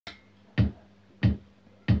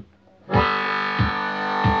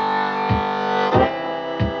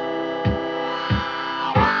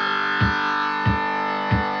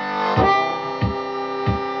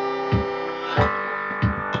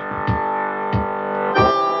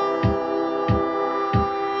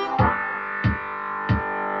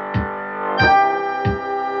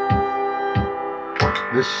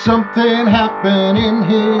There's something happening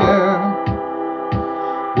here.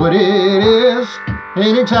 What it is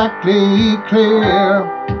ain't exactly clear.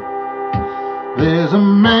 There's a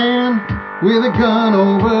man with a gun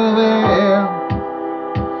over there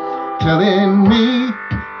telling me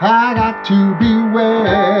I got to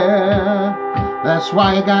beware. That's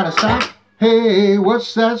why you gotta stop. Hey,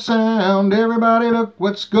 what's that sound? Everybody look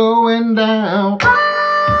what's going down.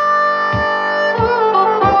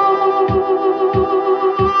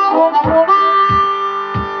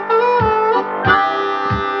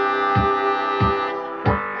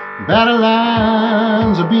 Battle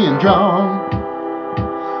lines are being drawn.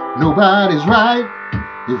 Nobody's right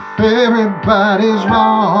if everybody's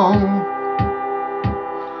wrong.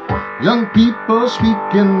 Young people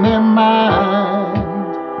speaking their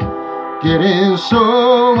mind, getting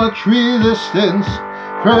so much resistance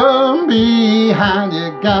from behind.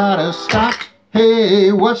 You gotta stop.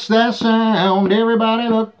 Hey, what's that sound? Everybody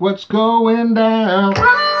look what's going down.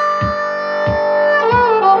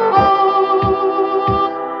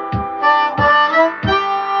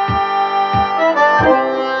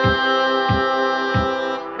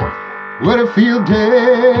 What a field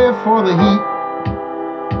day for the heat.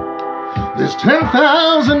 There's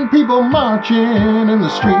 10,000 people marching in the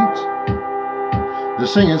streets. They're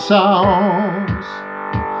singing songs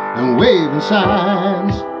and waving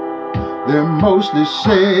signs. They're mostly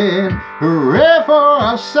saying, hooray for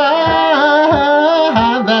our side.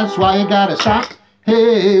 That's why you gotta stop.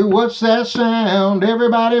 Hey, what's that sound?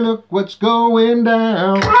 Everybody look what's going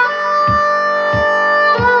down.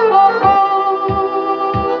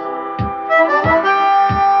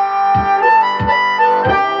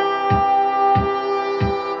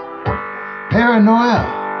 Paranoia,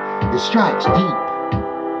 it strikes deep.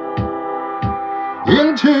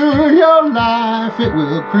 Into your life it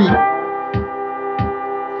will creep.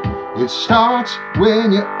 It starts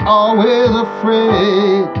when you're always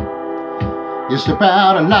afraid. You step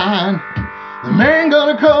out of line, the man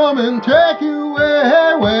gonna come and take you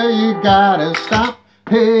away. Where you gotta stop.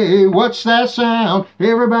 Hey, what's that sound?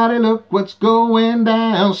 Everybody look what's going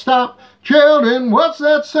down. Stop. Children, what's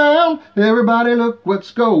that sound? Everybody look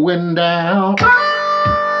what's going down.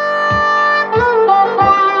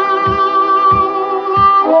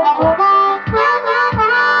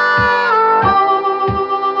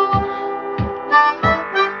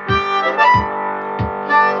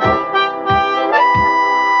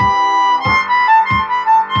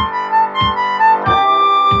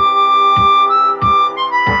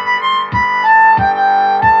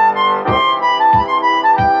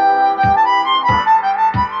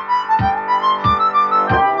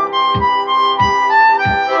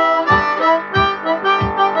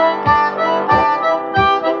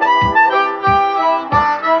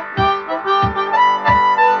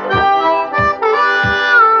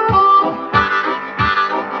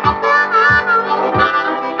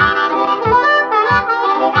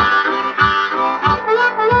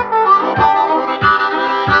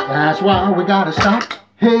 That's why we gotta stop.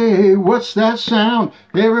 Hey, what's that sound?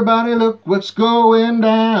 Everybody look what's going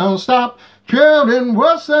down. Stop. Children,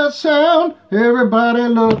 what's that sound? Everybody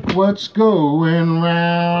look what's going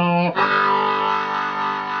round.